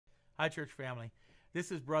Hi, church family.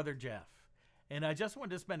 This is Brother Jeff, and I just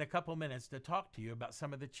wanted to spend a couple minutes to talk to you about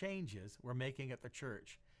some of the changes we're making at the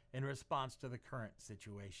church in response to the current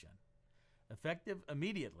situation. Effective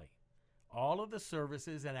immediately, all of the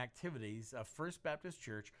services and activities of First Baptist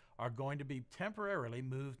Church are going to be temporarily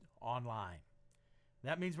moved online.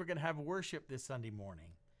 That means we're going to have worship this Sunday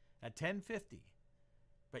morning at 10:50,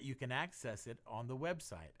 but you can access it on the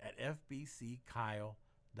website at fbckyle.com.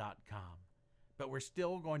 But we're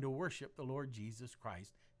still going to worship the Lord Jesus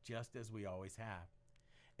Christ just as we always have.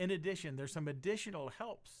 In addition, there's some additional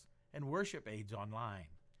helps and worship aids online.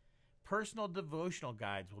 Personal devotional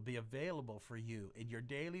guides will be available for you in your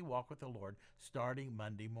daily walk with the Lord starting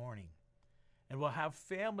Monday morning. And we'll have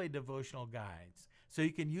family devotional guides so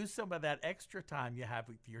you can use some of that extra time you have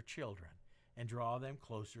with your children and draw them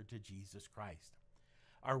closer to Jesus Christ.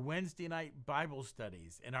 Our Wednesday night Bible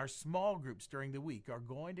studies and our small groups during the week are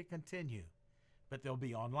going to continue, but they'll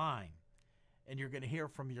be online. And you're going to hear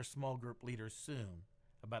from your small group leaders soon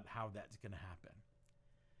about how that's going to happen.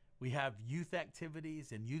 We have youth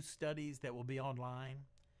activities and youth studies that will be online,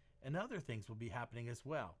 and other things will be happening as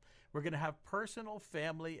well. We're going to have personal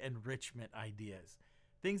family enrichment ideas,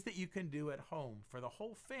 things that you can do at home for the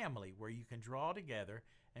whole family where you can draw together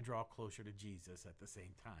and draw closer to Jesus at the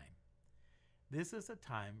same time. This is a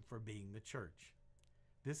time for being the church.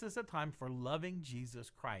 This is a time for loving Jesus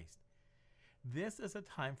Christ. This is a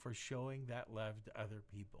time for showing that love to other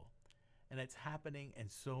people, and it's happening in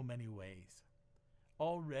so many ways.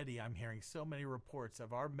 Already I'm hearing so many reports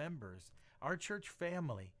of our members, our church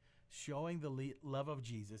family, showing the love of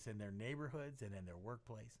Jesus in their neighborhoods and in their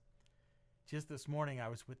workplace. Just this morning I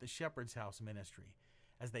was with the Shepherd's House Ministry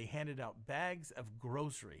as they handed out bags of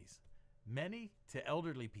groceries, many to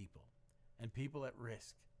elderly people and people at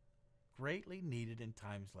risk, greatly needed in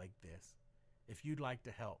times like this. If you'd like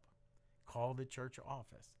to help, call the church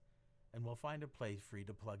office and we'll find a place for you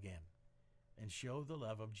to plug in and show the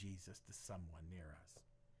love of Jesus to someone near us.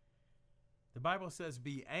 The Bible says,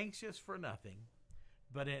 be anxious for nothing,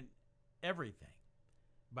 but in everything,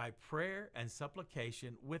 by prayer and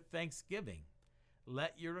supplication with thanksgiving,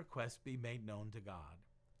 let your requests be made known to God.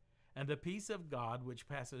 And the peace of God, which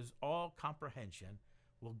passes all comprehension,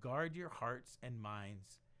 will guard your hearts and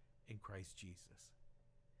minds in Christ Jesus.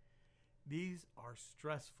 These are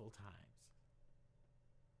stressful times.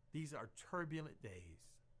 These are turbulent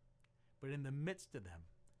days. But in the midst of them,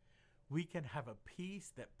 we can have a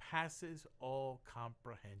peace that passes all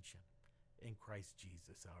comprehension in Christ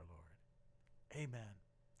Jesus our Lord. Amen.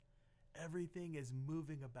 Everything is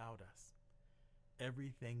moving about us.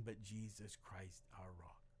 Everything but Jesus Christ our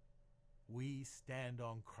rock. We stand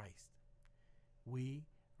on Christ. We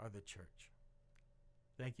are the church.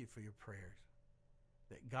 Thank you for your prayers,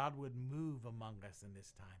 that God would move among us in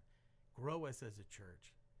this time, grow us as a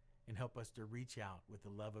church, and help us to reach out with the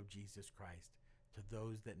love of Jesus Christ to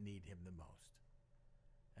those that need him the most.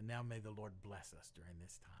 And now may the Lord bless us during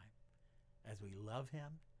this time as we love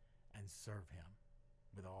him and serve him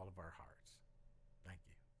with all of our hearts.